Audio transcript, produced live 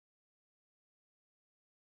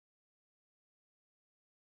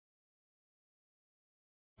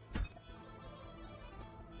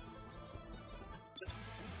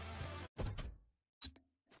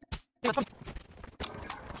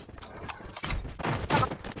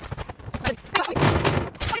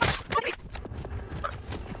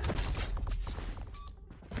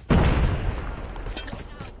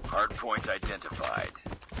Hardpoint identified.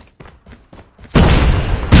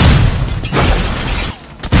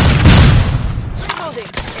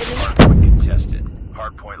 Hardpoint contested.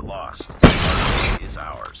 Hardpoint lost. Hardpoint is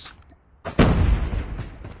ours.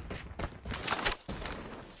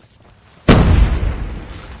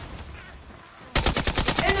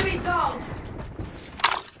 Enemy down!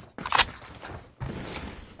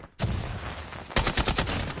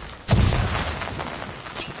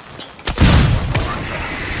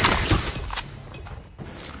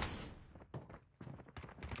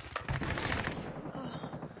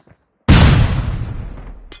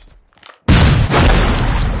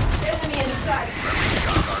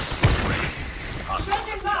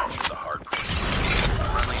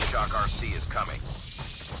 RC is coming.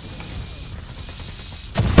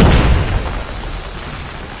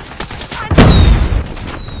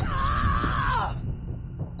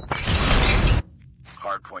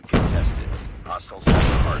 Hardpoint contested. Hostiles have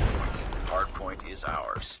the hardpoint. Hardpoint is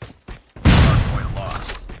ours. Hardpoint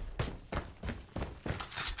lost.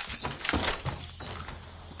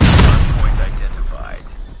 Hardpoint identified.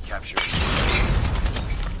 Captured.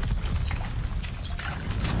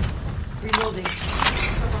 Reloading.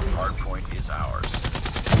 Hardpoint is ours.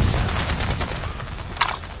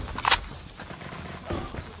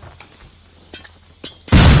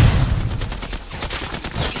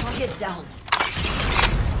 Target down.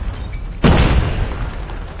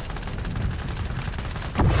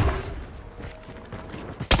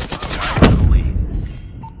 Time to lead.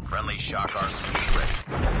 Friendly shock RC is ready.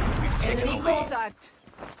 We've taken Enemy the lead. contact.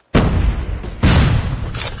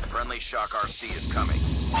 Friendly shock RC is coming.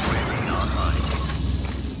 UAV online.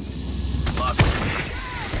 Lost the lead.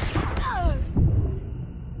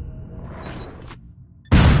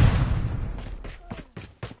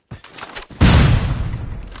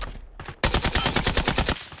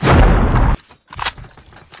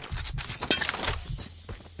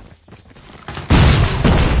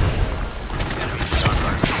 Enemy shock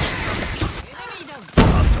RC is coming.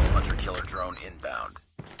 Hostile hunter-killer drone inbound.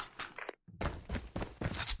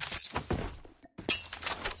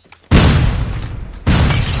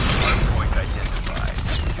 Hardpoint identified.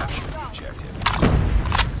 Capture the objective.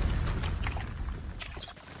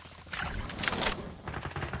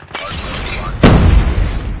 Hardpoint locked.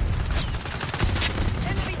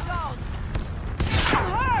 Enemy down. I'm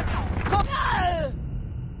hurt. Come on.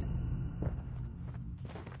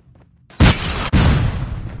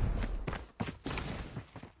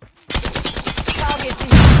 Target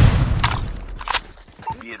is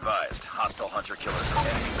Be advised, hostile hunter-killers are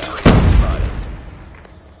enemy UAV spotted.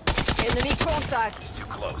 enemy contact. It's too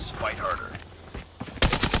close. Fight harder.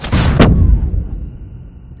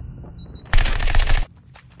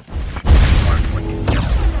 Hardpoint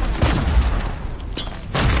contested.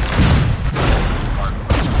 Hardpoint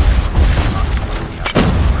contested. Hostiles in the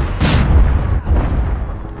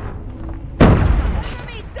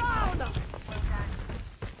Enemy down.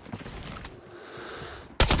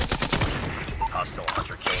 hostile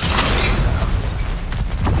hunter-killers inbound.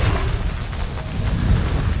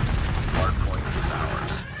 Hardpoint is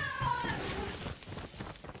ours.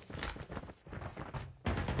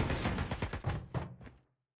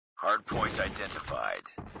 Hardpoint identified.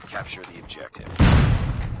 Capture the objective.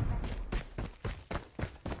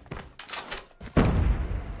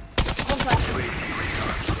 Contact. UAV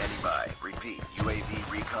recon standing by. Repeat,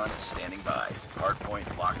 UAV recon standing by.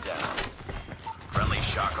 Hardpoint locked down. Friendly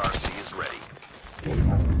shock RC is ready.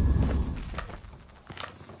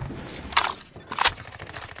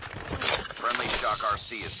 Friendly shock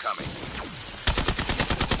RC is coming.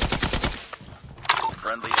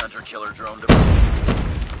 Friendly hunter-killer drone deployed.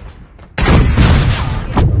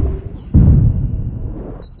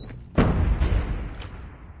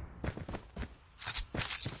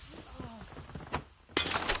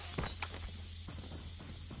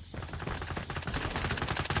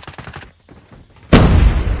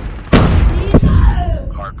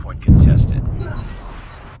 Hardpoint contested.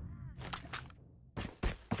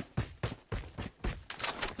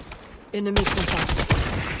 Enemy contact.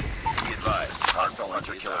 Be advised, hostile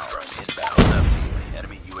hunter-killer drone inbound.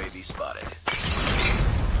 Enemy UAV spotted.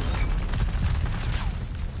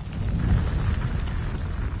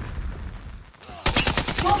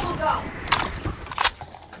 Double down.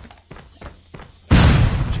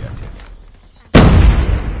 Objective.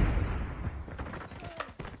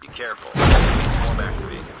 Be careful. Enemy swarm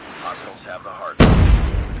activated. Hostiles have the hardpoint.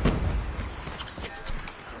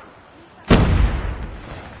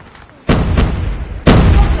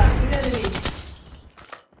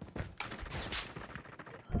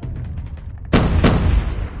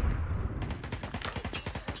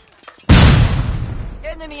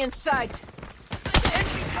 Enemy in sight.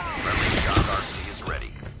 Friendly Shock RC is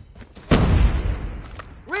ready.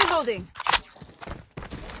 Reloading.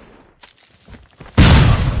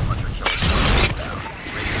 Hostile hunter-killer drone inbound.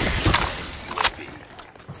 Ready to UAV.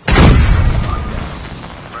 Lockdown.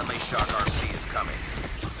 Friendly Shock RC is coming.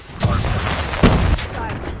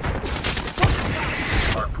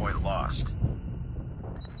 Hardpoint lost.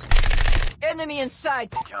 Enemy in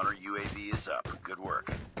sight. Counter UAV is up. Good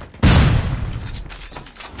work.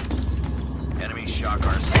 Enemy Shock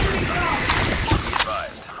RC is coming. Be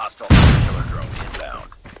advised. Hostile hunter-killer drone inbound.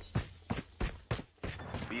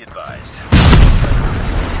 Be advised.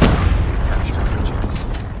 Capture the objective.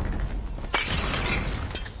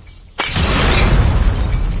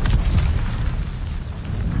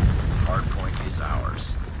 Hardpoint is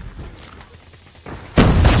ours.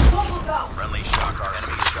 Friendly Shock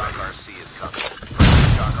RC. Shock RC is coming. Friendly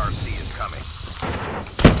Shock RC is coming.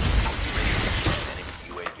 Enemy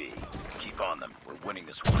UAV. Keep on them. We're winning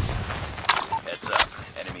this one. Heads up.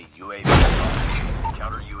 Enemy UAV is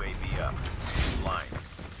counter UAV up. Line.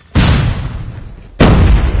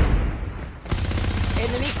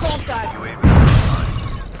 Enemy contact. UAV online.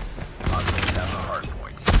 Hostiles have the hard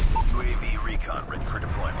point. UAV recon ready for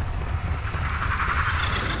deployment.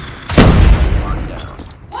 Lockdown.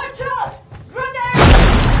 Watch out! Grenade!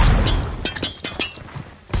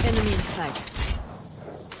 Enemy in sight.